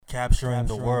Capturing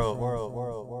the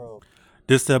world.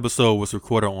 This episode was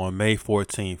recorded on May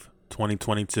 14th,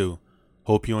 2022.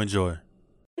 Hope you enjoy.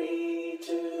 Hey,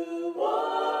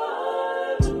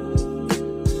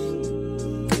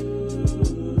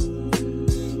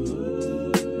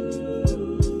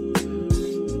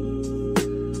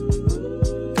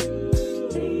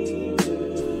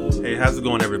 how's it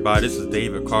going, everybody? This is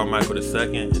David Carmichael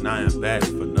II, and I am back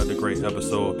for another great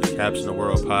episode of the Capturing the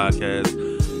World podcast.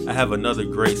 I have another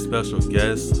great special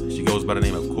guest. She goes by the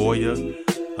name of Koya.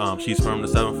 She's from the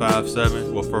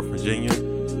 757, West Virginia,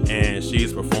 and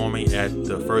she's performing at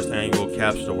the first annual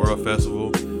Capture the World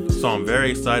Festival. So I'm very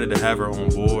excited to have her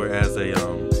on board as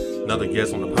another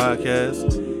guest on the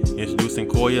podcast. Introducing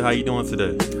Koya. How you doing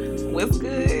today? What's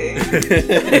good?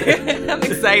 I'm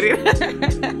excited.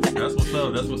 That's what's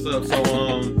up.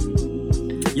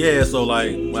 So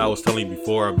like I was telling you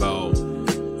before about,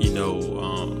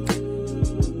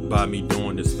 about me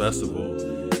doing this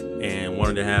festival and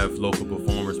wanted to have local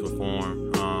performers perform.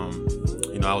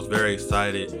 I was very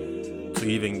excited to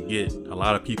even get a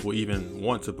lot of people even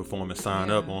want to perform and sign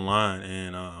up online,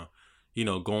 and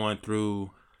going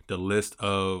through the list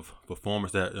of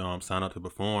performers that sign up to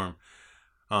perform.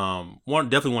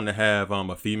 Definitely wanted to have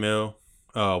a female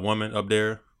woman up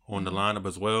there on the lineup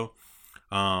as well.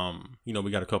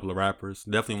 We got a couple of rappers.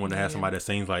 Definitely want to have somebody that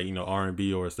sings like,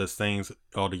 R&B or that sings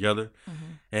all together.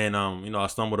 Mm-hmm. And, I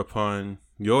stumbled upon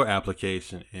your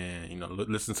application and,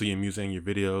 listen to your music and your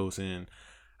videos. And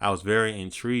I was very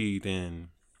intrigued and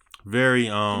very,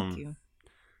 Thank you.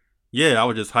 I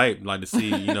was just hyped, like, to see,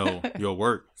 your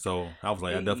work. So I was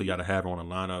like, I definitely got to have her on the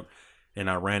lineup. And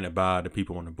I ran it by the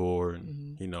people on the board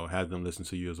and, had them listen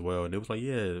to you as well. And it was like,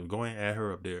 go ahead and add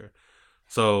her up there.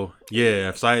 So,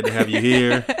 excited to have you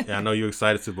here. I know you're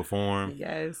excited to perform.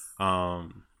 Yes.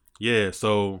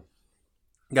 So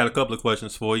got a couple of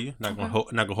questions for you. Not gonna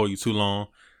hold you too long.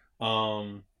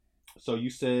 So you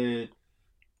said,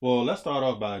 well, let's start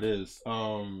off by this.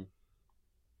 You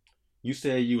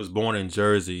said you was born in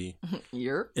Jersey.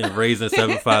 And raised in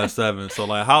 757. So,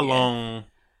 like, how long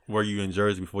were you in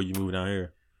Jersey before you moved down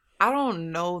here? I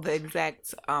don't know the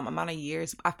exact amount of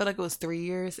years. I feel like it was 3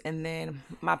 years, and then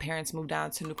my parents moved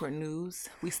down to Newport News.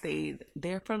 We stayed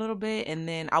there for a little bit, and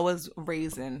then I was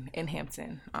raised in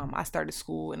Hampton. I started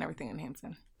school and everything in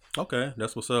Hampton. Okay,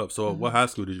 that's what's up. So, what high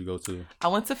school did you go to? I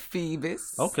went to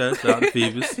Phoebus. Okay, shout out to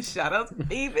Phoebus. Shout out to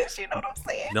Phoebus. You know what I'm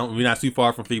saying? We're not too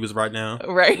far from Phoebus right now.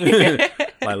 Right.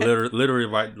 Like literally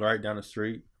right down the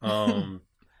street.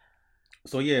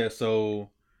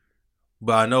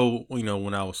 But I know,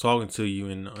 when I was talking to you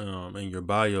in your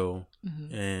bio,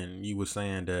 and you were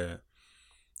saying that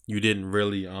you didn't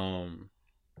really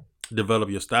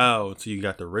develop your style until you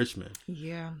got to Richmond.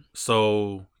 Yeah.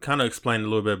 So kind of explain a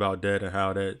little bit about that and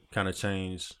how that kind of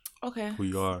changed who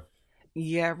you are.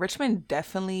 Yeah, Richmond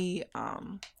definitely,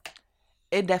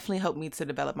 it definitely helped me to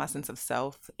develop my sense of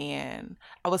self. And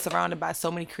I was surrounded by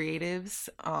so many creatives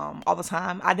all the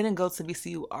time. I didn't go to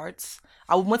VCU Arts.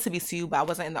 I went to VCU, but I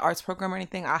wasn't in the arts program or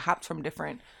anything. I hopped from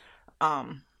different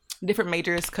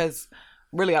majors because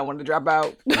really I wanted to drop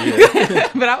out. Yeah.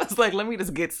 But I was like, let me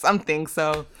just get something.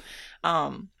 So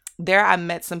there I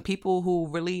met some people who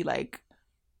really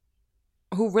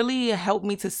helped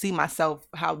me to see myself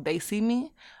how they see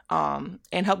me, and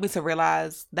helped me to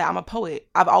realize that I'm a poet.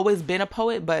 I've always been a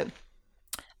poet, but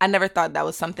I never thought that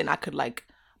was something I could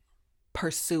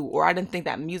pursue, or I didn't think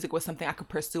that music was something I could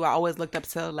pursue. I always looked up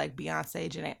to Beyonce,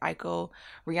 Jhené Aiko,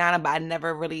 Rihanna, but I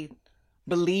never really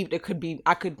believed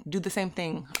I could do the same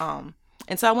thing.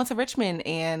 And so I went to Richmond,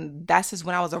 and that's just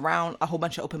when I was around a whole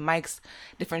bunch of open mics,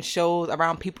 different shows,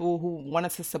 around people who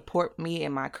wanted to support me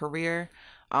in my career.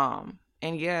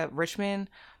 Richmond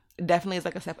definitely is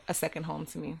like a second home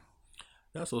to me.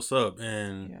 That's what's up.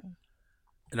 And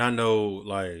I know,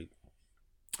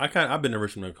 I've been to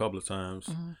Richmond a couple of times,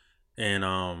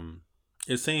 and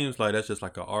it seems like that's just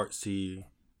like an artsy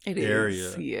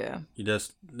area. Yeah. You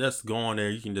that's going there,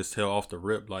 you can just tell off the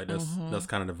rip, that's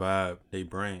kind of the vibe they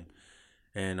bring.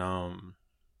 And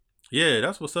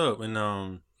that's what's up. And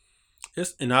I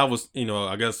was,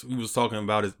 I guess we was talking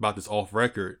about this off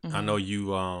record. I know you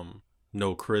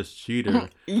know Chris Cheater.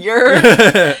 You're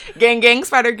gang,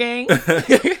 Spider Gang.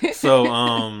 So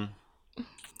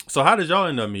how did y'all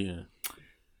end up meeting?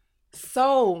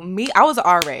 So I was an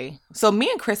RA. So me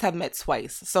and Chris have met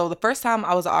twice. So the first time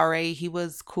I was an RA, he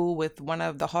was cool with one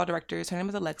of the hall directors. Her name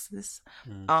is Alexis.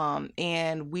 And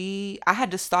I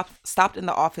had just stopped in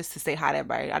the office to say hi to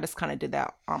everybody. I just kind of did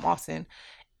that often.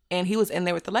 And he was in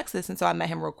there with Alexis. And so I met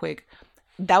him real quick.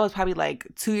 That was probably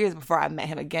 2 years before I met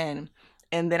him again.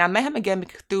 And then I met him again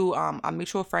through a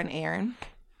mutual friend, Aaron.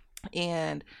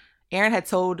 And Aaron had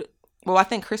told, well, I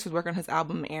think Chris was working on his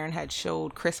album. Aaron had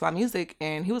showed Chris my music,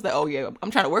 and he was like, "Oh yeah,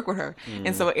 I'm trying to work with her."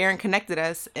 And so Aaron connected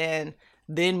us, and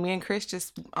then me and Chris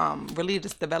just really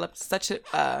just developed such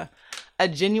a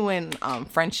genuine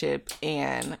friendship,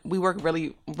 and we work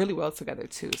really really well together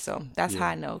too. So that's how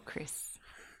I know Chris.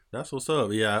 That's what's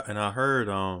up. Yeah, and I heard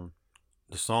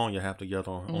the song you have together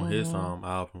on his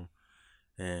album,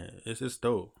 and it's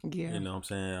dope. Yeah, you know what I'm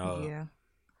saying. yeah.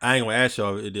 I ain't gonna ask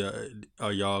y'all,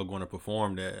 are y'all gonna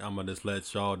perform that? I'm gonna just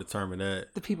let y'all determine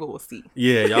that. The people will see.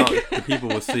 Yeah, y'all, the people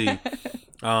will see.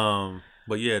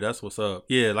 But yeah, that's what's up.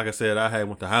 Yeah, like I said, I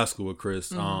went to high school with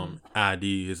Chris.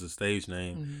 ID is his stage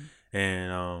name,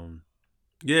 and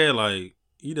yeah, like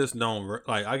you just don't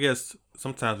like. I guess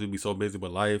sometimes we be so busy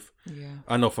with life. Yeah,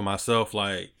 I know for myself,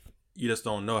 like you just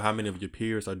don't know how many of your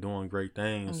peers are doing great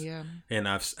things. Yeah, and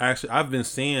I've been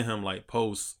seeing him like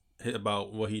post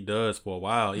about what he does for a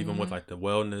while, even with like the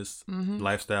wellness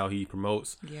lifestyle he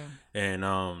promotes. Yeah.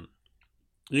 And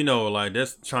you know, like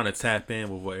that's trying to tap in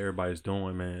with what everybody's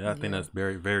doing, man. I think that's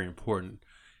very, very important.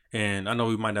 And I know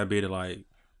we might not be able to like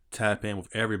tap in with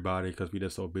everybody because we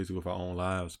just so busy with our own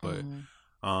lives, but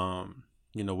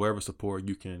you know, wherever support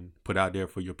you can put out there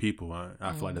for your people,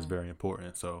 I feel like that's very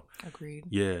important. So agreed.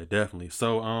 Yeah, definitely.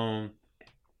 So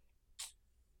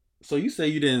so you say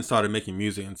you didn't start making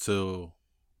music until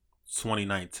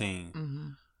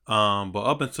 2019. But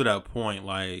up until that point,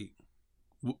 like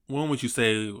when would you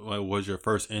say like was your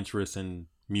first interest in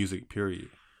music, period?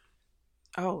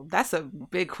 Oh, that's a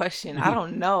big question. I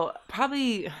don't know.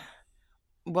 Probably,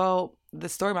 well, the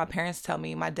story my parents tell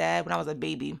me, my dad, when I was a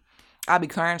baby, I'd be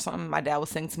crying or something, my dad would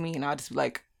sing to me and I'd just be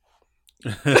like,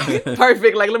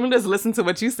 perfect, like let me just listen to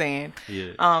what you're saying.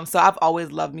 Yeah. So I've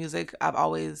always loved music. I've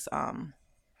always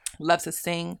loved to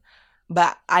sing.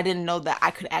 But I didn't know that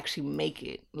I could actually make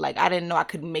it. Like I didn't know I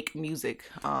could make music.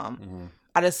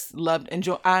 I just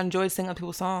I enjoyed singing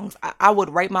people's songs. I would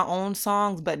write my own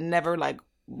songs, but never like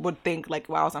would think like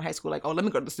while I was in high school, like, oh, let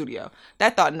me go to the studio.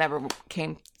 That thought never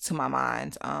came to my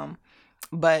mind.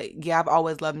 But yeah, I've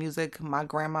always loved music. My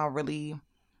grandma really,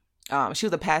 she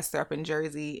was a pastor up in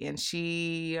Jersey, and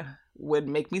she would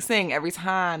make me sing every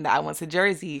time that I went to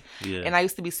Jersey. Yeah. And I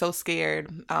used to be so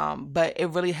scared. But it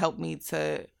really helped me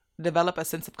to develop a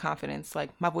sense of confidence.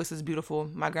 Like my voice is beautiful.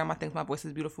 My grandma thinks my voice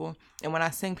is beautiful, and when I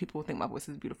sing, people think my voice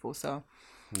is beautiful. So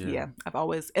yeah, I've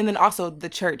always. And then also the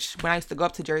church. When I used to go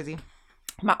up to Jersey,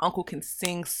 my uncle can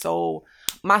sing.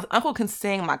 My uncle can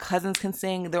sing. My cousins can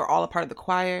sing. They're all a part of the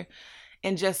choir,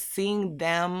 and just seeing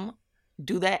them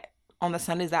do that on the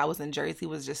Sundays that I was in Jersey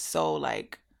was just so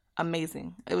like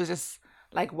amazing. It was just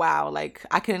like wow. Like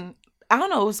I don't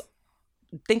know. It was.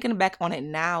 Thinking back on it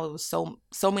now, it was so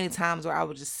many times where I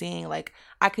was just seeing like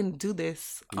I can do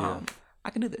this. I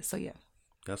can do this. So yeah,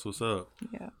 that's what's up.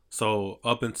 Yeah. So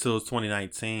up until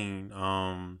 2019,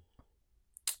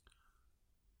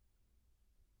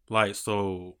 like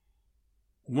so,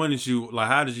 when did you like?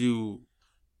 How did you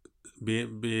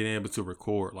being able to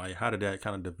record? Like, how did that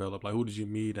kind of develop? Like, who did you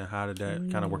meet, and how did that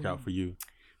kind of work out for you?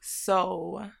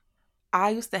 So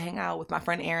I used to hang out with my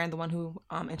friend Aaron, the one who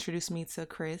introduced me to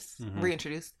Chris,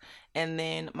 reintroduced, and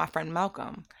then my friend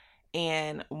Malcolm.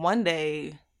 And one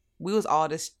day we was all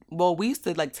just, well, we used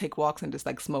to like take walks and just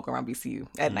like smoke around BCU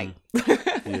at night.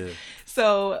 Yeah.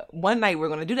 So one night we were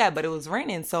going to do that, but it was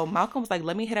raining. So Malcolm was like,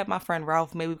 let me hit up my friend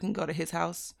Ralph. Maybe we can go to his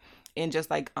house and just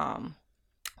like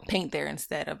paint there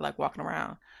instead of like walking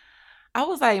around. I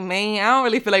was like, man, I don't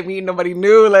really feel like meeting nobody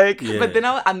new. Like, but then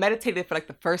I meditated for like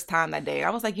the first time that day. I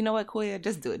was like, you know what, Koya,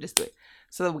 just do it.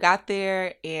 So we got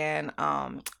there and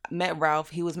met Ralph.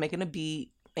 He was making a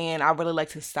beat, and I really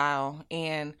liked his style.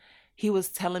 And he was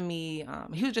telling me,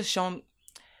 he was just showing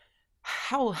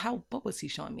what was he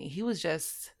showing me? He was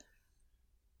just,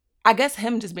 I guess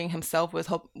him just being himself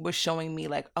was showing me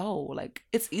like, oh, like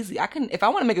it's easy. If I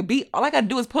want to make a beat, all I got to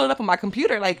do is pull it up on my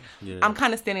computer. Like I'm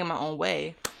kind of standing in my own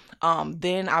way.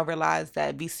 Then I realized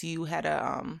that VCU had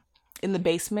in the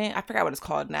basement, I forgot what it's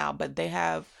called now, but they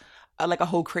have like a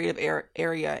whole creative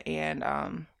area,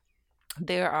 and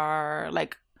there are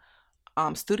like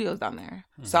studios down there.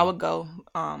 So I would go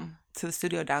to the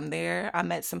studio down there. I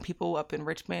met some people up in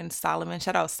Richmond, Solomon.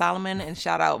 Shout out Solomon and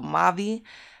shout out Mavi.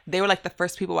 They were like the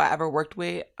first people I ever worked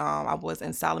with. I was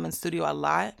in Solomon's studio a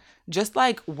lot, just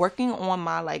like working on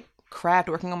my like craft,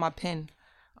 working on my pen.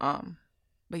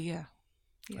 But yeah.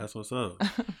 That's what's up.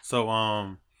 So,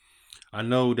 I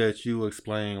know that you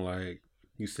explained, like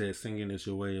you said, singing is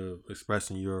your way of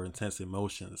expressing your intense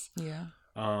emotions. Yeah.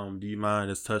 Do you mind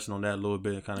just touching on that a little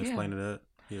bit and kind of explaining that?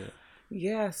 Yeah.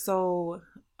 Yeah. So,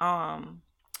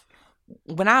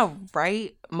 when I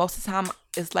write, most of the time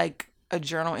it's like a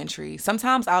journal entry.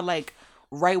 Sometimes I'll like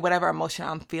write whatever emotion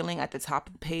I'm feeling at the top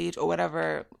of the page or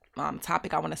whatever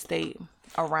topic I want to stay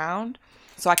around,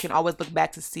 so I can always look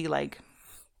back to see like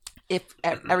if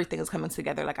everything is coming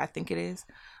together like I think it is.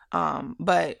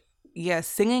 But yeah,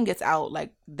 singing gets out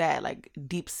like that, like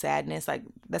deep sadness, like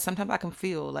that sometimes I can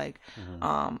feel like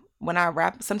when I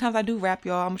rap. Sometimes I do rap,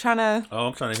 y'all. I'm trying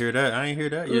to hear that. I ain't hear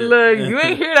that yet. Look, you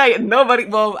ain't hear that yet. Nobody,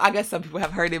 well, I guess some people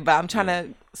have heard it, but I'm trying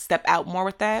to step out more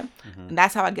with that. And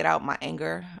that's how I get out my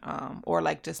anger, or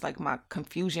like just like my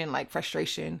confusion, like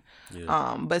frustration.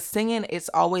 But singing, it's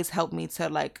always helped me to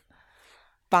like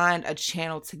find a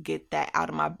channel to get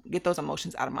those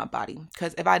emotions out of my body.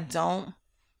 Because if I don't,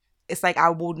 it's like I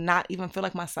will not even feel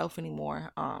like myself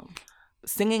anymore.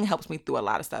 Singing helps me through a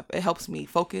lot of stuff. It helps me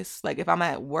focus. Like if I'm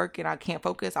at work and I can't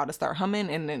focus, I'll just start humming,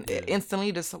 and then it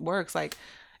instantly just works. Like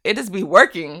it just be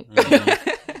working.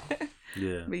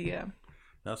 Yeah. But yeah.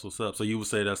 That's what's up. So you would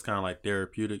say that's kind of like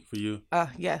therapeutic for you?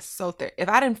 Yes. So if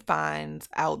I didn't find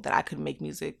out that I could make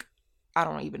music, I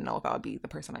don't even know if I would be the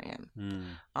person I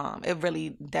am. It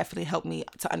really definitely helped me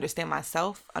to understand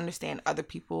myself, understand other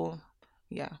people.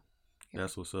 Yeah.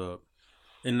 That's what's up.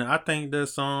 And I think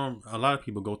there's a lot of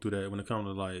people go through that when it comes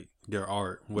to like their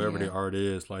art, wherever their art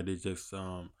is, like they just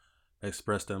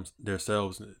express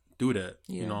themselves through that.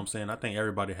 You know what I'm saying? I think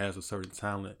everybody has a certain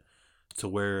talent to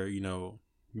where, you know,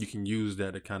 you can use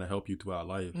that to kind of help you throughout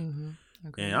life. And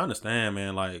I understand,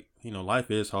 man, like, you know,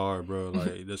 life is hard, bro.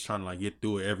 Like just trying to like get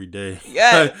through it every day.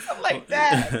 Yeah, something like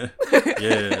that.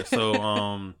 Yeah.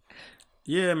 So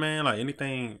yeah, man, like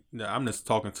anything that I'm just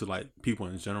talking to like people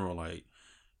in general, like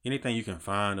anything you can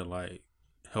find to like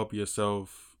help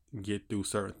yourself get through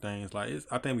certain things. Like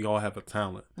I think we all have a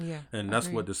talent. Yeah. And that's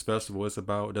what this festival is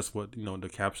about. That's what, you know, the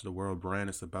Capture the World brand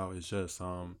is about. It's just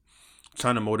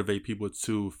trying to motivate people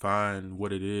to find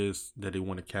what it is that they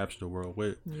want to capture the world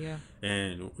with. Yeah.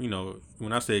 And, you know,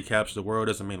 when I say capture the world,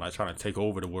 it doesn't mean like trying to take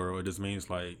over the world. It just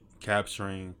means like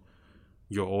capturing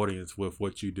your audience with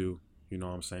what you do. You know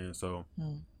what I'm saying? So,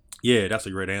 yeah, that's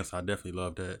a great answer. I definitely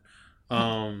love that.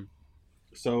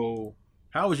 So,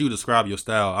 how would you describe your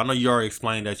style? I know you already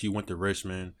explained that you went to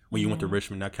Richmond. When you went to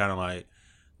Richmond, that kind of like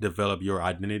developed your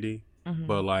identity.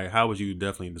 But like, how would you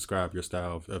definitely describe your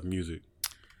style of music?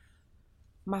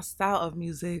 My style of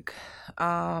music.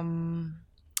 When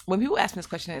people ask me this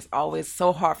question, it's always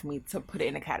so hard for me to put it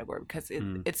in a category because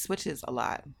it switches a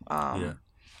lot.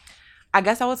 I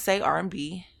guess I would say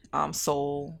R&B,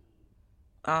 soul.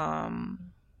 I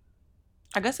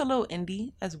guess a little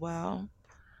indie as well.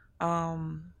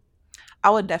 I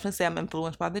would definitely say I'm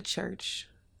influenced by the church.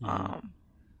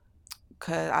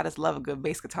 Cause I just love a good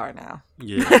bass guitar now.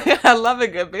 Yeah. I love a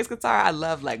good bass guitar. I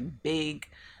love like big,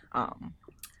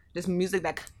 just music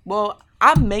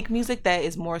I make music that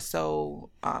is more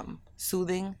so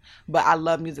soothing, but I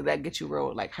love music that gets you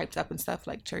real like hyped up and stuff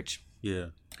like church. Yeah.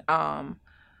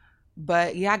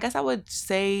 But yeah, I guess I would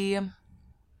say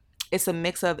it's a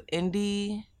mix of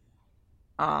indie,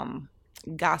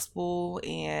 gospel,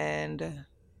 and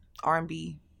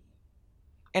R&B,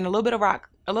 and a little bit of rock.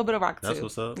 That's too.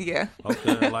 What's up. Yeah.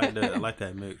 Okay, I like that. I like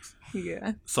that mix.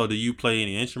 Yeah. So, do you play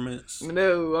any instruments?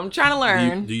 No, I'm trying to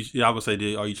learn. I would say,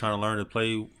 are you trying to learn to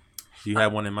play? Do you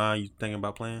have one in mind? You thinking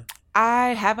about playing? I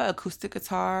have an acoustic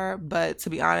guitar, but to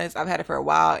be honest, I've had it for a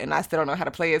while and I still don't know how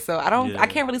to play it. So I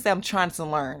can't really say I'm trying to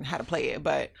learn how to play it,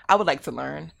 but I would like to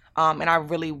learn. And I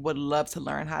really would love to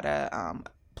learn how to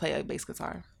play a bass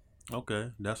guitar.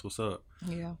 Okay, that's what's up.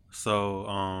 Yeah. So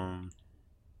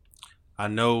I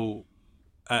know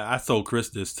I told Chris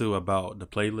this too about the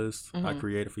playlist I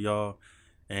created for y'all,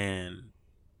 and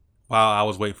while I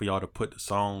was waiting for y'all to put the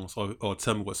songs or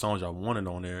tell me what songs y'all wanted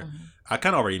on there, I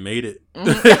kind of already made it.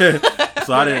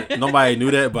 So nobody knew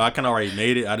that, but I kind of already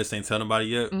made it. I just ain't tell nobody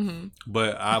yet.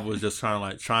 But I was just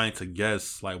trying to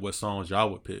guess like what songs y'all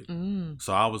would pick.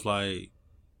 So I was like,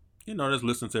 you know, just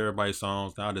listen to everybody's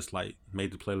songs. I just like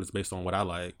made the playlist based on what I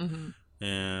like.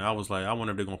 And I was like, I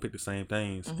wonder if they're gonna pick the same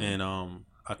things. And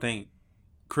I think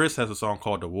Chris has a song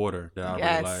called "The Water" that I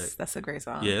really like. That's a great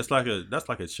song. Yeah, that's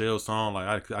like a chill song.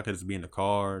 Like I could just be in the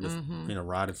car, just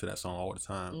riding to that song all the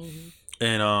time.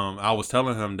 And I was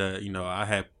telling him that, you know, I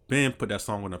had been put that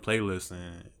song on the playlist,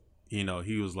 and you know,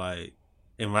 he was like,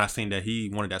 and when I seen that he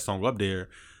wanted that song up there,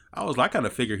 I was like, I kind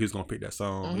of figured he was gonna pick that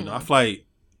song. You know, I feel like,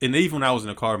 and even when I was in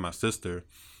the car with my sister,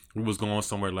 we was going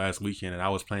somewhere last weekend and I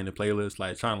was playing the playlist,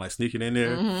 like trying to like sneak it in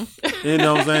there. You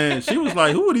know what I'm saying? She was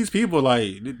like, who are these people?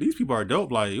 Like, these people are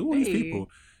dope. Like, who are these people?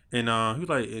 And he was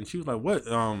like, and she was like, what?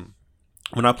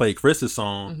 When I played Chris's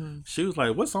song, she was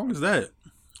like, what song is that?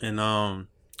 And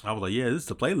I was like, yeah, this is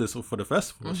the playlist for the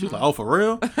festival. She was like, oh, for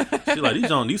real? She like,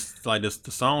 these like this,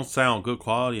 the songs sound good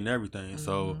quality and everything.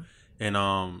 So, and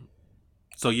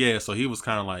so yeah, so he was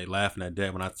kind of like laughing at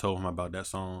that when I told him about that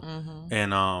song.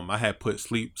 And I had put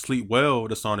Sleep Well,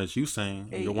 the song that you sang,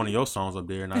 one of your songs up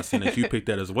there, and I seen that you picked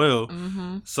that as well.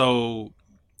 So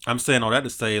I'm saying all that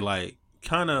to say, like,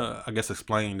 kind of, I guess,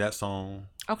 explain that song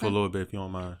for a little bit, if you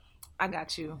don't mind. I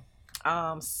got you.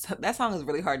 So that song is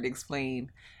really hard to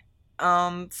explain.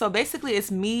 So basically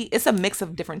it's a mix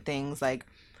of different things. Like,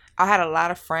 I had a lot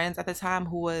of friends at the time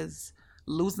who was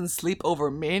losing sleep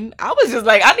over men. I was just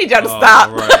like, I need y'all to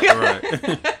stop.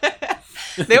 Right.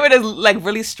 They were just like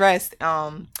really stressed.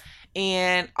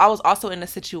 And I was also in a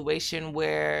situation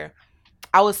where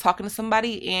I was talking to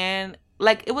somebody and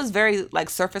like it was very like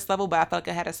surface level, but I felt like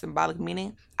it had a symbolic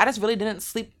meaning. I just really didn't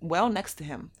sleep well next to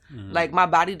him. Like my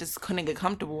body just couldn't get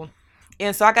comfortable.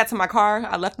 And so I got to my car.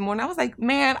 I left the morning. I was like,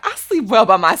 man, I sleep well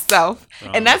by myself.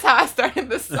 And that's how I started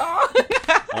the song.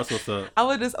 That's what's up. I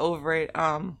was just over it.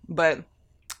 But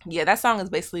yeah, that song is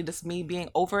basically just me being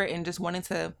over it and just wanting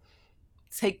to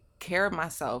take care of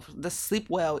myself. Just sleep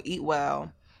well, eat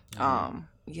well.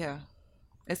 Yeah.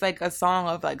 It's like a song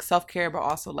of like self-care, but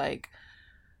also like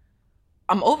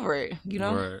I'm over it, you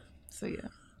know? Right. So yeah.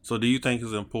 So do you think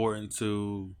it's important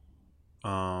to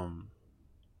I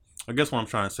guess what I'm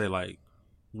trying to say, like,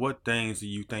 what things do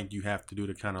you think you have to do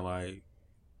to kind of like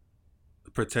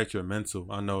protect your mental?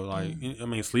 I know, like, I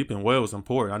mean, sleeping well is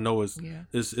important. I know it's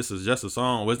just a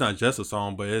song. Well, it's not just a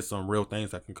song, but it's some real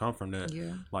things that can come from that.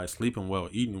 Yeah. Like sleeping well,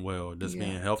 eating well, just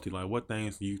being healthy. Like, what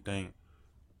things do you think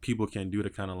people can do to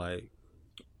kind of like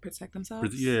protect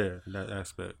themselves? Yeah, that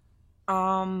aspect.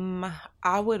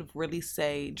 I would really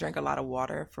say drink a lot of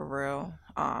water, for real.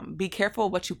 Be careful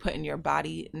what you put in your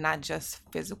body, not just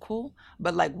physical,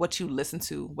 but like what you listen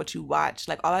to, what you watch.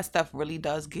 Like all that stuff really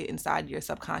does get inside your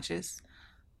subconscious.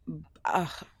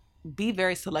 Be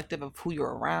very selective of who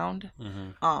you're around.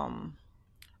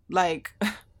 Like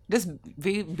just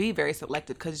be very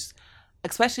selective, because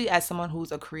especially as someone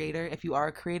who's a creator, if you are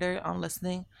a creator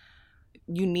listening,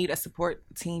 you need a support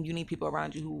team. You need people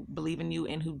around you who believe in you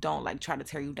and who don't like try to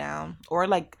tear you down. Or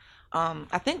like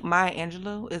I think Maya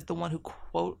Angelou is the one who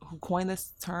coined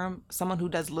this term, someone who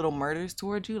does little murders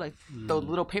towards you, like those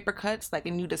little paper cuts, like,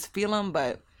 and you just feel them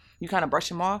but you kind of brush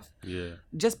them off. Yeah.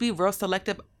 Just be real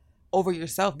selective over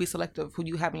yourself. Be selective who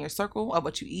you have in your circle, of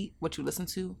what you eat, what you listen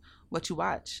to, what you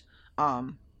watch.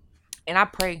 And I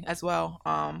pray as well.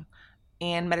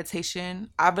 And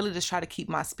meditation. I really just try to keep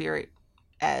my spirit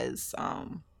as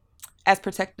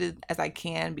protected as I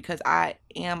can, because I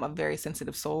am a very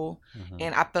sensitive soul,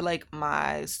 and I feel like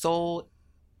my soul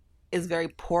is very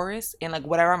porous, and like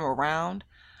whatever I'm around,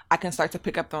 I can start to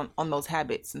pick up on those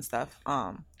habits and stuff.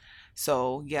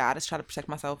 So yeah, I just try to protect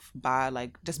myself by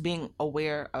like just being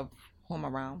aware of who I'm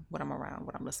around, what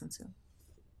I'm listening to,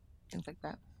 things like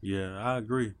that. Yeah, I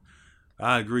agree.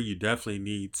 You definitely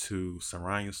need to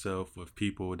surround yourself with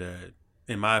people that,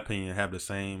 in my opinion, have the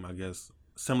same, I guess,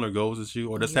 similar goals as you,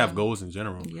 or just have goals in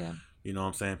general. Yeah. You know what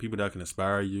I'm saying? People that can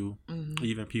inspire you,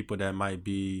 even people that might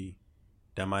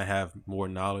have more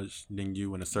knowledge than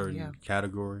you in a certain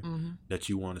category that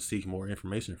you want to seek more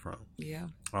information from. Yeah.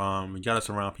 You gotta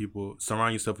surround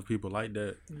yourself with people like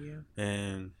that. Yeah.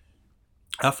 And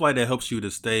I feel like that helps you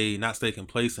to not stay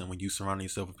complacent when you surround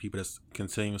yourself with people that's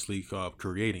continuously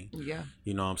creating. Yeah.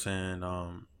 You know what I'm saying?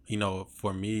 You know,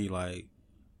 for me, like,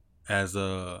 as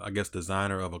a, I guess,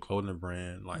 designer of a clothing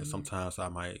brand, like sometimes I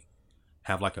might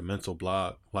have like a mental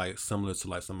block, like similar to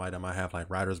like somebody that might have like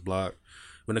writer's block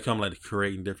when it comes like to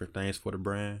creating different things for the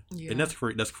brand. And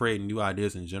that's creating new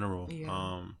ideas in general.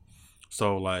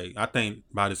 So like, I think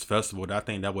by this festival, I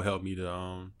think that will help me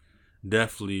to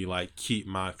definitely like keep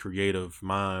my creative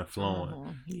mind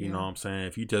flowing. You know what I'm saying?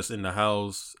 If you just in the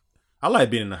house, I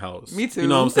like being in the house. Me too. You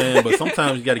know what I'm saying? But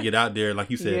sometimes you got to get out there, like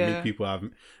you said, meet people.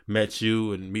 I've met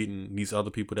you and meeting these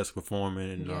other people that's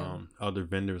performing, and other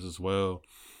vendors as well.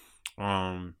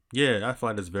 I feel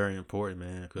like that's very important,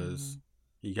 man, because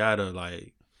you gotta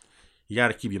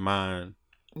keep your mind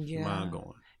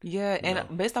going. Yeah,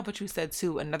 and based off what you said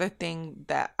too, another thing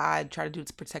that I try to do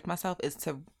to protect myself is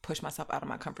to push myself out of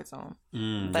my comfort zone.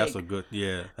 That's a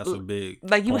big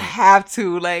like, you have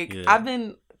to, like, I've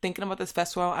been thinking about this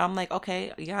festival, and I'm like,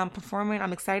 okay, I'm performing,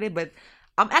 I'm excited, but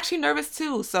I'm actually nervous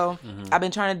too. So I've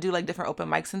been trying to do like different open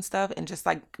mics and stuff, and just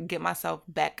like get myself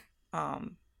back,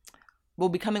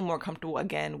 becoming more comfortable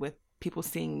again with people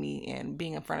seeing me and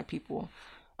being in front of people,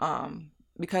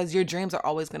 because your dreams are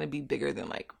always going to be bigger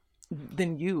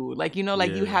than you, like, you know,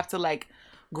 like you have to like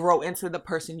grow into the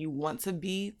person you want to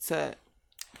be to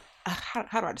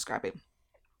how do I describe it?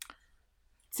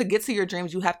 to get to your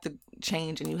dreams, you have to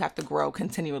change and you have to grow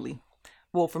continually.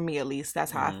 Well, for me at least,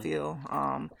 that's how I feel.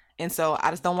 And so I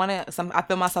just don't want to. I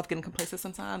feel myself getting complacent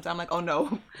sometimes. I'm like, oh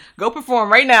no, go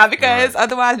perform right now because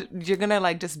otherwise you're gonna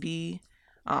like just be.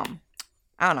 I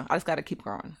don't know. I just gotta keep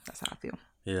growing. That's how I feel.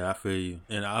 Yeah, I feel you.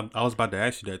 And I was about to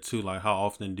ask you that too. Like, how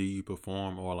often do you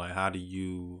perform, or like, how do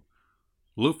you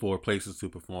look for places to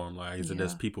perform? Like, is it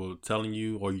just people telling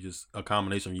you, or you just a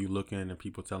combination of you looking and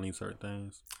people telling you certain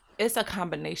things? It's a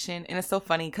combination, and it's so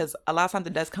funny because a lot of times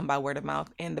it does come by word of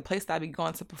mouth. And the place that I be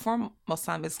going to perform most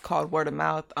time is called Word of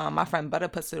Mouth. My friend Butter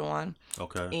puts it on.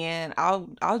 Okay. And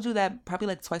I'll do that probably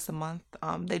like twice a month.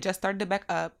 They just started it back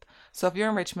up, so if you're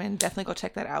in Richmond, definitely go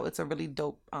check that out. It's a really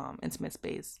dope intimate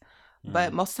space.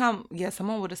 But most of the time,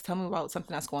 someone will just tell me about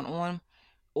something that's going on,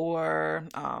 or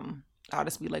I'll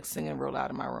just be like singing real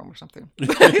loud in my room or something.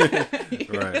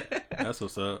 Right. That's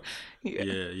what's up.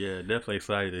 Yeah. Definitely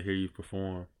excited to hear you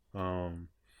perform.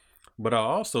 But I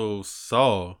also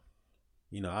saw,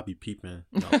 I be peeping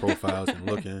y'all profiles and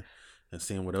looking and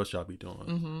seeing what else y'all be doing.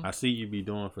 Mm-hmm. I see you be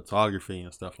doing photography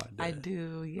and stuff like that. I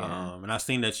do, yeah. And I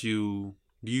seen that do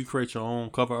you create your own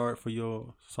cover art for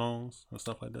your songs and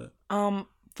stuff like that?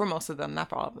 For most of them, not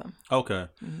for all of them. Okay.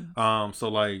 Mm-hmm. So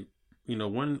like,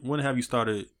 when have you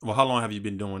started? Well, how long have you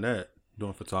been doing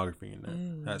photography in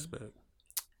that aspect?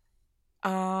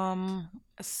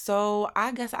 So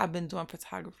I guess I've been doing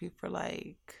photography for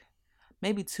like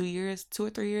maybe 2 or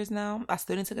 3 years now. I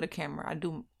still didn't take a camera. I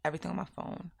do everything on my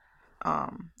phone.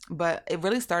 But it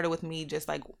really started with me just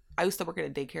like, I used to work at a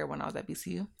daycare when I was at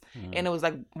BCU, and it was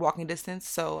like walking distance.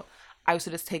 So I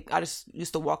just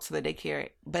used to walk to the daycare,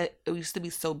 but it used to be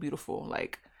so beautiful,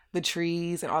 like the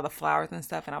trees and all the flowers and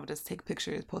stuff. And I would just take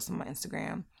pictures, post them on my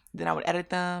Instagram. Then I would edit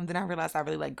them. Then I realized I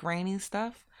really like grainy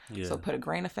stuff. Yeah. So put a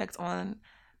grain effect on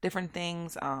different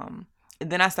things. And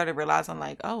then I started realizing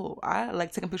like, oh, I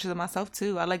like taking pictures of myself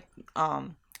too. I like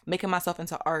making myself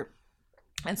into art.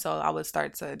 And so I would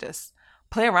start to just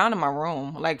play around in my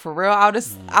room. Like for real, I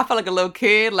felt like a little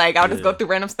kid. Like I would just go through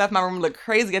random stuff. My room would look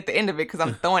crazy at the end of it because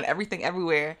I'm throwing everything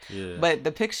everywhere. Yeah. But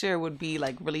the picture would be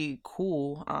like really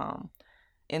cool.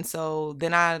 And so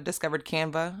then I discovered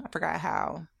Canva. I forgot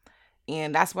how.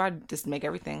 And that's where I just make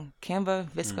everything.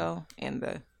 Canva, VSCO, and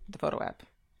the photo app.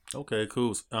 Okay,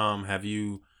 cool. Have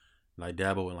you like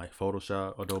dabbled in like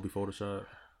Photoshop, Adobe Photoshop?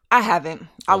 I haven't.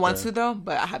 I want to though,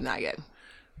 but I have not yet.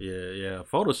 Yeah.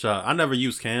 Photoshop. I never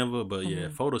used Canva, but yeah,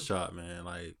 Photoshop, man.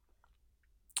 Like,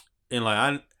 and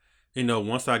like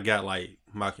once I got like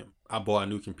I bought a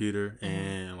new computer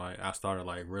and like I started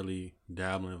like really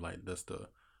dabbling like that's the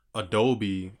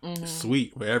Adobe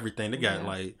suite with everything. They got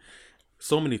like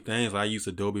so many things. I use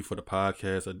Adobe for the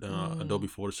podcast, Adobe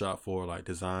Photoshop for like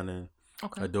designing,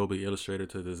 Adobe Illustrator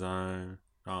to design,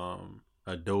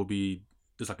 Adobe.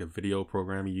 It's like a video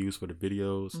program you use for the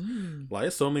videos. Like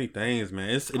it's so many things, man.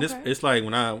 It's like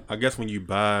when I guess when you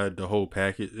buy the whole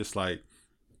package, it's like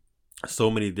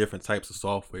so many different types of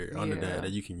software under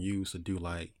that you can use to do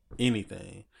like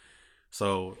anything.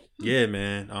 So yeah,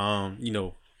 man.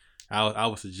 I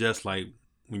would suggest like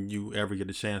when you ever get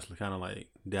a chance to kind of like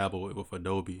dabble with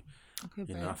Adobe.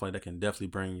 Okay, I feel like that can definitely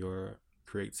bring your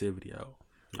creativity out.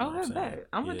 That's bad.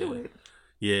 I'm gonna do it.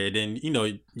 Yeah, then I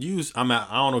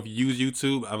don't know if you use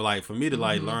YouTube. I'm like, for me to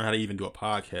like learn how to even do a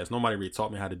podcast, nobody really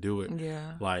taught me how to do it.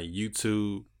 Yeah, like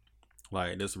YouTube,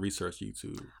 like let's research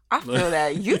YouTube. I feel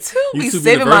that YouTube be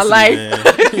saving my life.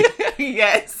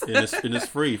 Yes, and it's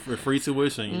free for free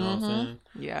tuition. You know what I'm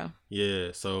saying?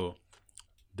 Yeah. So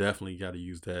definitely got to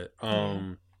use that.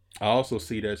 I also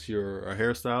see that you're a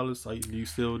hairstylist. Do you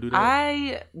still do that?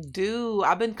 I do.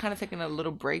 I've been kind of taking a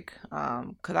little break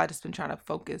because I just been trying to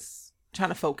focus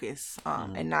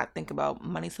and not think about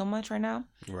money so much right now.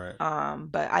 Right.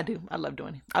 But I do. I love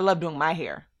doing my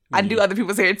hair. I do other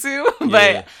people's hair too,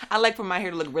 but I like for my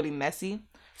hair to look really messy.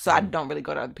 So I don't really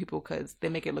go to other people because they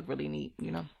make it look really neat,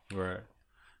 Right.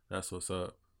 That's what's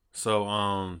up. So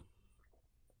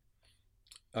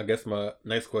I guess my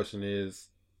next question is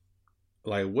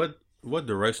like what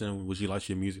direction would you like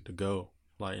your music to go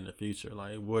like in the future?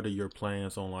 Like what are your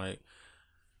plans on like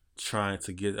trying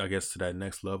to get, I guess, to that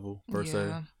next level per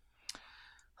se?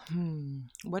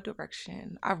 What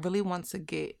direction? I really want to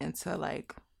get into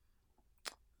like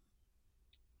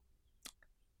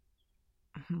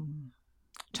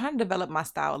trying to develop my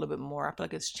style a little bit more. I feel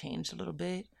like it's changed a little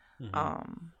bit. I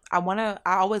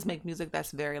always make music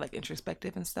that's very like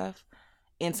introspective and stuff.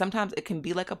 And sometimes it can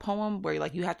be like a poem where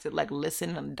like you have to like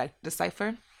listen and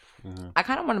decipher. I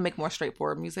kind of want to make more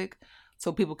straightforward music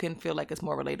so people can feel like it's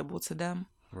more relatable to them.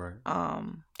 Right.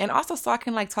 And also so I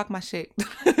can like talk my shit,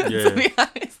 Yeah. to be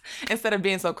honest, instead of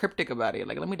being so cryptic about it.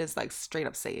 Like, let me just like straight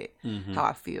up say it Mm-hmm. how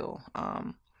I feel.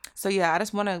 So yeah, I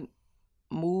just want to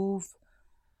move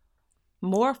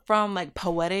more from like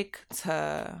poetic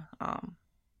to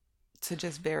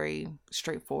just very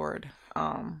straightforward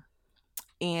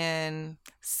and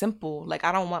simple. Like,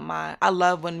 I don't want I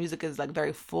love when music is like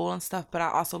very full and stuff, but I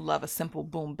also love a simple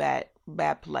boom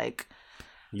bap like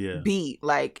Yeah. beat,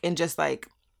 like, and just like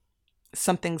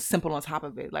something simple on top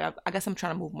of it. Like, I guess I'm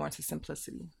trying to move more into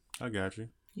simplicity. I got you.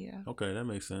 Yeah. Okay, that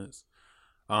makes sense.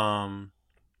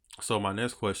 So my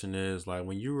next question is, like,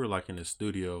 when you were like in the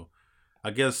studio,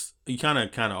 I guess you kind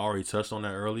of already touched on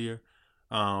that earlier,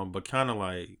 but kind of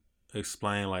like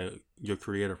explain like your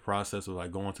creative process of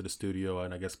like going to the studio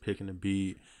and I guess picking the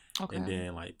beat Okay. and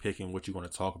then like picking what you're going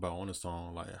to talk about on the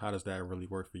song. Like, how does that really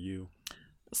work for you?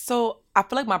 So I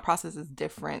feel like my process is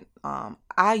different.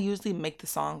 I usually make the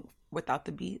song without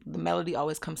the beat. The melody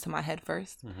always comes to my head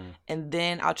first, and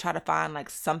then I'll try to find like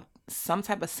some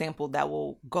type of sample that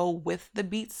will go with the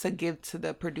beats to give to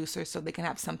the producer so they can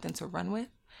have something to run with.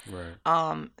 Right.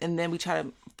 And then we try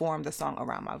to form the song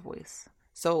around my voice.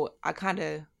 So I kind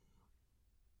of,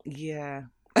 yeah,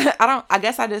 I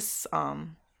guess I just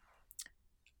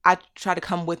I try to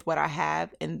come with what I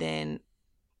have and then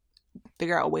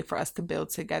figure out a way for us to build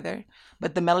together.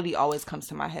 But the melody always comes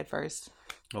to my head first.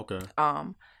 Okay.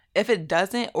 If it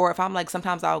doesn't, or if I'm like,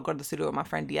 sometimes I'll go to the studio with my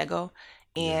friend Diego,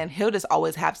 and he'll just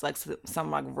always have like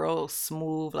some like real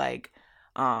smooth like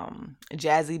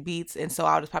jazzy beats, and so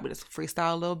I'll just probably just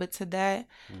freestyle a little bit to that.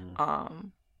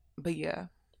 But yeah,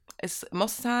 it's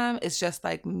most of the time it's just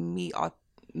like me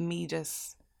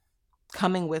just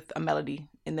coming with a melody,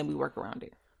 and then we work around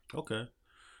it. Okay.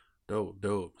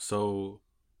 Dope. So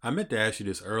I meant to ask you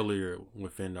this earlier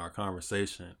within our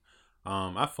conversation.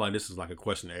 I feel like this is like a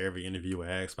question that every interviewer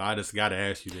asks, but I just got to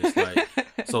ask you this. Like,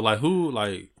 so like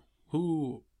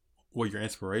who were your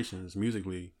inspirations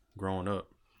musically growing up?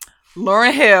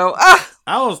 Lauryn Hill.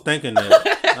 I was thinking that,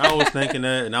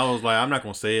 and I was like, I'm not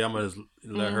gonna say it. I'm gonna just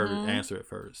let her answer it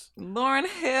first. Lauryn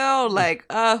Hill, like,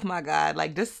 oh my God,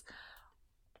 like just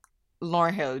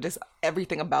Lauryn Hill, just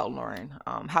everything about Lauryn.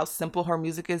 How simple her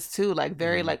music is too, like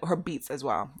very like her beats as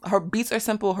well. Her beats are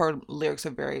simple, her lyrics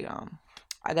are very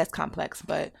I guess complex,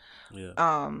 but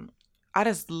I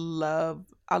love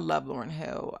Lauryn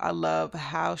Hill. I love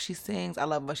how she sings. I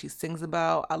love what she sings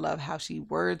about. I love how she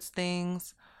words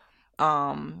things.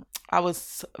 I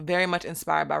was very much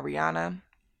inspired by Rihanna.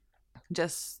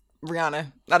 Just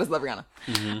Rihanna. I just love Rihanna.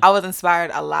 I was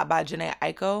inspired a lot by Jhené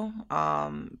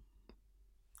Aiko.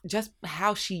 Just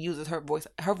how she uses her voice.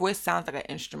 Her voice sounds like an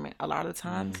instrument a lot of the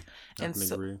times. And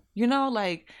so, agree. you know,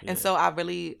 like, and so I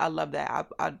love that.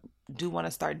 I do want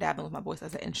to start dabbling with my voice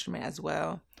as an instrument as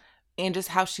well. And just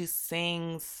how she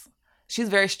sings. She's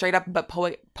very straight up, but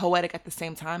poetic at the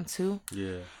same time too.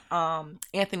 Yeah.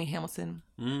 Anthony Hamilton.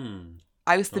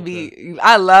 I used to be,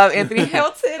 I love Anthony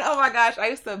Hamilton. Oh my gosh. I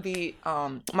used to be,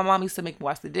 my mom used to make me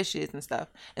wash the dishes and stuff.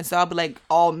 And so I'll be like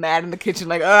all mad in the kitchen,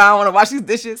 like, I don't want to wash these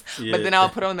dishes. Yeah. But then I'll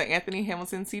put on the Anthony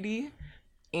Hamilton CD.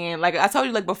 And like I told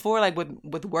you, like before, like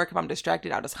with work, if I'm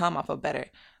distracted, I'll just hum. I feel better.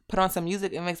 Put on some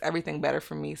music, it makes everything better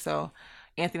for me. So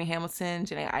Anthony Hamilton,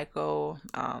 Jhené Aiko,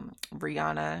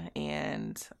 Rihanna,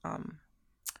 and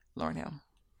Lauryn Hill.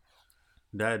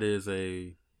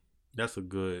 That's a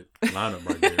good lineup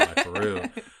right there, like for real.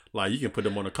 Like you can put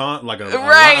them on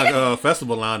a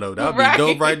festival lineup. That'd be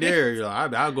dope right there. You know,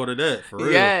 I'll go to that for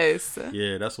real. Yes.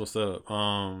 Yeah, that's what's up.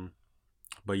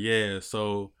 But yeah,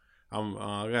 so I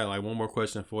got like one more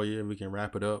question for you, and we can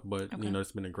wrap it up. But you know,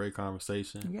 it's been a great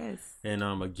conversation. Yes. And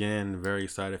again, very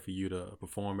excited for you to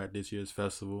perform at this year's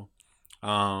festival.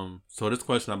 So this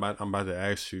question I'm about to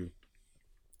ask you,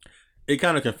 it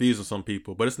kind of confuses some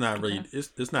people, but it's not really.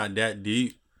 It's not that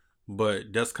deep.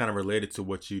 But that's kind of related to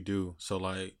what you do. So,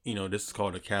 like, you know, this is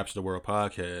called the Capture the World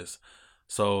podcast.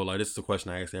 So, like, this is the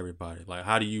question I ask everybody. Like,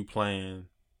 how do you plan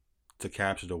to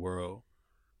capture the world?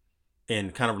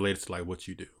 And kind of related to, like, what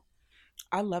you do.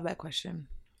 I love that question.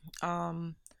 I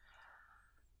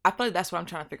feel like that's what I'm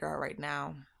trying to figure out right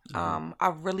now.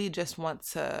 I really just want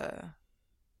to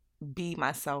be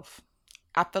myself.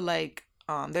 I feel like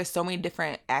there's so many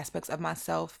different aspects of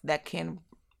myself that can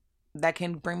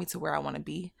bring me to where I want to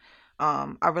be.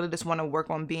 I really just want to work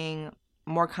on being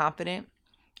more confident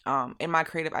in my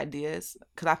creative ideas,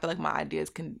 because I feel like my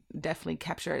ideas can definitely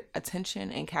capture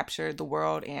attention and capture the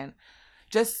world, and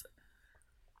just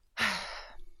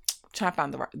trying to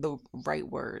find the right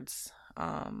words.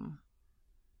 I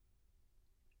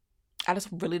just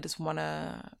really just want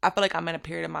to, I feel like I'm in a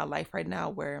period of my life right now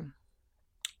where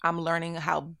I'm learning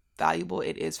how valuable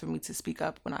it is for me to speak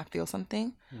up when I feel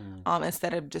something,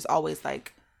 instead of just always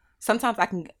like, sometimes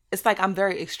it's like I'm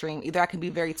very extreme. Either I can be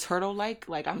very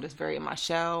turtle-like I'm just very in my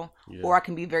shell, or I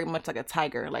can be very much like a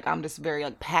tiger. Like I'm just very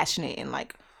like passionate and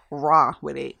like raw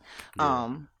with it.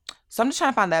 Yeah. So I'm just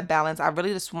trying to find that balance. I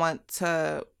really just want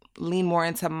to lean more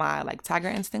into my like tiger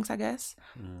instincts, I guess,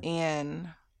 and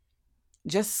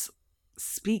just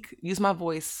speak, use my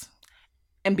voice,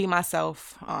 and be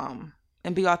myself,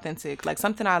 and be authentic. Like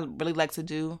something I really like to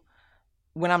do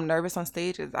when I'm nervous on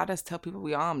stage is I just tell people,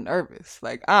 I'm nervous.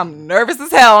 Like I'm nervous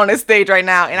as hell on this stage right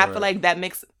now. And I feel like that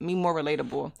makes me more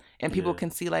relatable. And people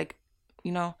can see like,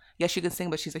 yes, she can sing,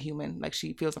 but she's a human. Like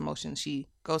she feels emotions. She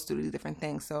goes through these different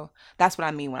things. So that's what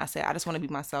I mean when I say I just want to be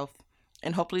myself.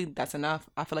 And hopefully that's enough.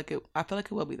 I feel like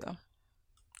it will be though.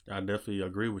 I definitely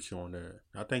agree with you on that.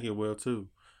 I think it will too.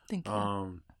 Thank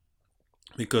you.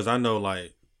 Because I know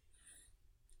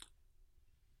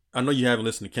you haven't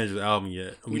listened to Kendrick's album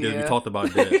yet. We talked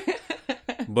about that.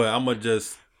 But I'm going to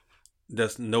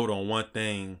just note on one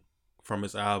thing from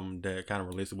his album that kind of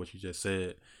relates to what you just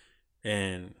said.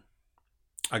 And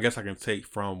I guess I can take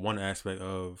from one aspect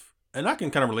of, and I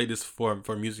can kind of relate this for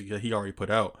music that he already put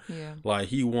out. Yeah. Like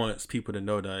he wants people to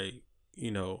know that,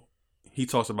 he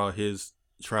talks about his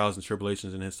trials and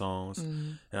tribulations in his songs.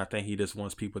 And I think he just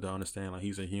wants people to understand like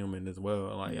he's a human as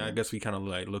well. Like I guess we kind of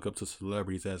like look up to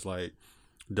celebrities as like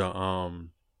the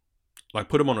like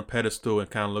put them on a pedestal and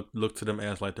kind of look to them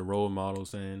as like the role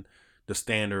models and the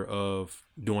standard of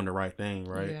doing the right thing,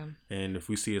 right? Yeah. And if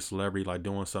we see a celebrity like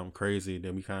doing something crazy,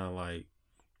 then we kind of like,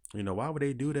 why would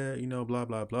they do that? Blah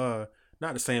blah blah.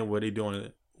 Not the saying what they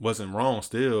doing wasn't wrong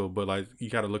still, but like you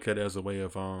got to look at it as a way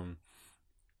of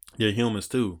they're humans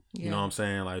too. Yeah. You know what I'm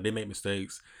saying? Like they make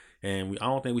mistakes, and I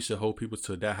don't think we should hold people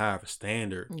to that high of a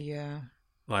standard. Yeah.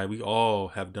 Like we all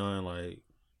have done like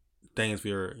things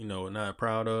we're not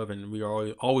proud of, and we are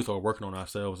always are working on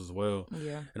ourselves as well.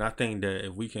 Yeah. And I think that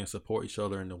if we can support each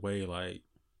other in the way like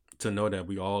to know that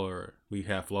we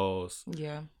have flaws,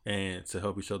 and to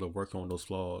help each other work on those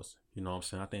flaws, you know what I'm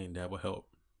saying, I think that will help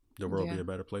the world be a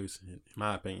better place, in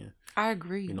my opinion. I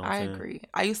agree. I agree.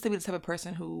 I used to be the type of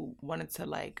person who wanted to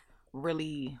like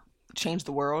really change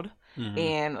the world.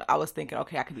 And I was thinking,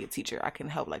 okay, I could be a teacher. I can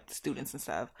help like the students and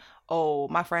stuff. Oh,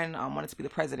 my friend wanted to be the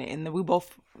president. And then we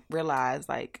both realized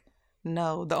like,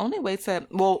 no, the only way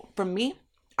for me,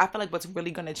 I feel like what's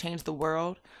really going to change the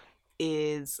world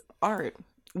is art.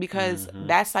 Because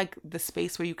that's like the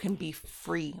space where you can be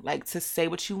free, like to say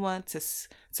what you want,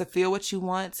 to feel what you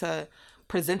want, to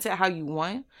present it how you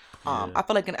want. I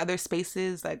feel like in other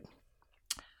spaces, like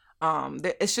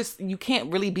it's just you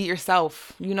can't really be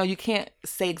yourself. You can't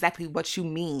say exactly what you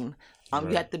mean. You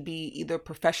have to be either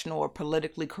professional or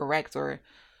politically correct or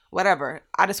whatever.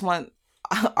 I just want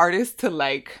artists to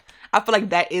like. I feel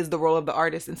like that is the role of the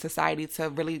artist in society, to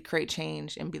really create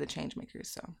change and be the change makers.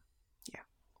 So yeah,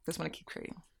 just want to keep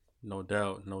creating. No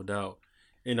doubt.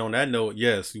 And on that note,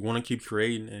 yes, you want to keep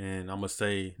creating, and I'm gonna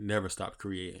say never stop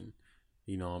creating.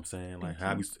 You know what I'm saying? Like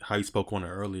how you spoke on it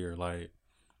earlier, like.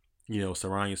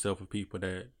 Surround yourself with people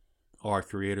that are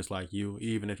creators like you,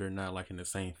 even if they're not like in the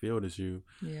same field as you.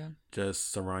 Yeah.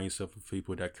 Just surround yourself with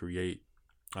people that create,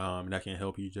 that can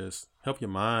help your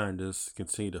mind just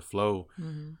continue to flow.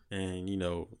 And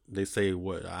they say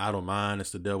what idle mind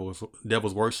is the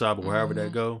devil's workshop, or wherever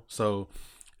that go. So,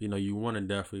 you want to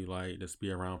definitely like just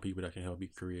be around people that can help you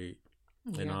create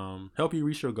and help you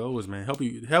reach your goals, man.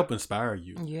 Help inspire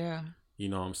you. Yeah. You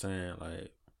know what I'm saying?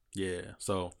 Like, yeah.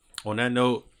 So on that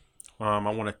note. I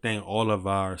want to thank all of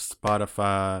our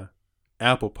Spotify,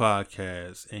 Apple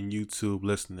Podcasts, and YouTube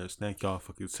listeners. Thank y'all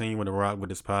for continuing to rock with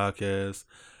this podcast.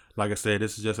 Like I said,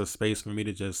 this is just a space for me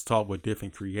to just talk with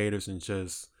different creators and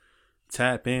just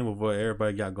tap in with what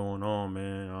everybody got going on,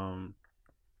 man.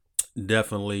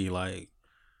 Definitely, like,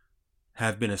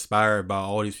 have been inspired by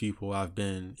all these people I've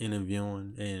been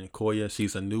interviewing. And Koya,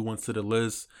 she's a new one to the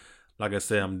list. Like I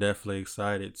said, I'm definitely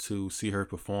excited to see her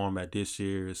perform at this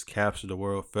year's Capture the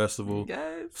World Festival.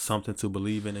 Yes. Something to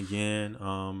believe in again.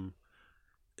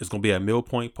 It's going to be at Mill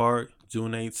Point Park,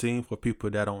 June 18th, for people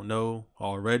that don't know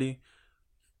already.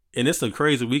 And it's a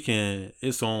crazy weekend.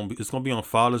 It's going to be on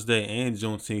Father's Day and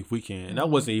Juneteenth weekend. And that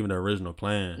wasn't even the original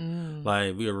plan.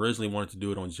 Like, we originally wanted to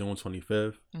do it on June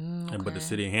 25th. But the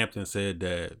city of Hampton said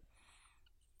that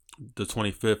the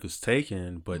 25th is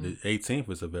taken, but the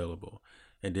 18th is available.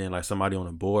 And then like somebody on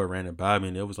the board ran it by me,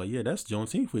 and it was like, yeah, that's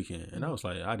Juneteenth weekend. And I was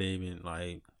like, I didn't even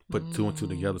like put two and two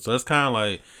together. So it's kind of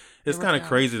like, it's kind of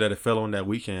crazy that it fell on that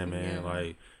weekend, man. Yeah.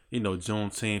 Like,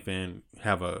 Juneteenth, and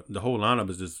the whole lineup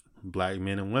is just black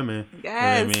men and women. Yes. You know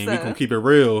what I mean? We gonna keep it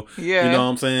real. Yeah. You know what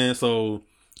I'm saying? So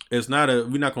it's not a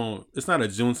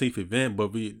Juneteenth event,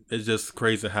 but it's just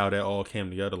crazy how that all came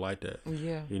together like that.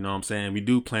 Yeah. You know what I'm saying? We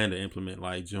do plan to implement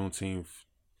like Juneteenth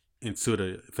into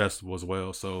the festival as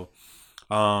well. So,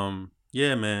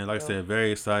 yeah, man, like I said,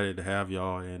 very excited to have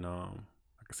y'all. And,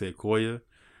 like I said, Koya,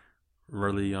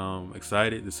 really,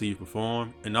 excited to see you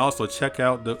perform. And also check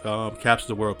out the, Capture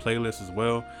the World playlist as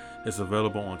well. It's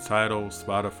available on Tidal,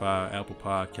 Spotify, Apple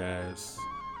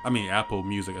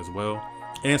Music as well,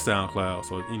 and SoundCloud.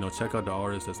 So, check out the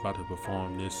artist that's about to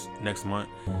perform this next month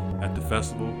at the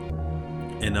festival.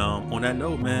 And on that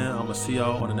note, man, I'm gonna see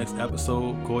y'all on the next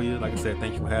episode. Koya, like I said,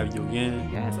 thank you for having you again.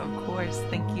 Yes, of course.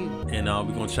 Thank you. And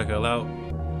we're gonna check y'all out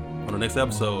on the next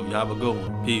episode. Y'all have a good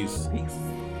one. Peace. Peace.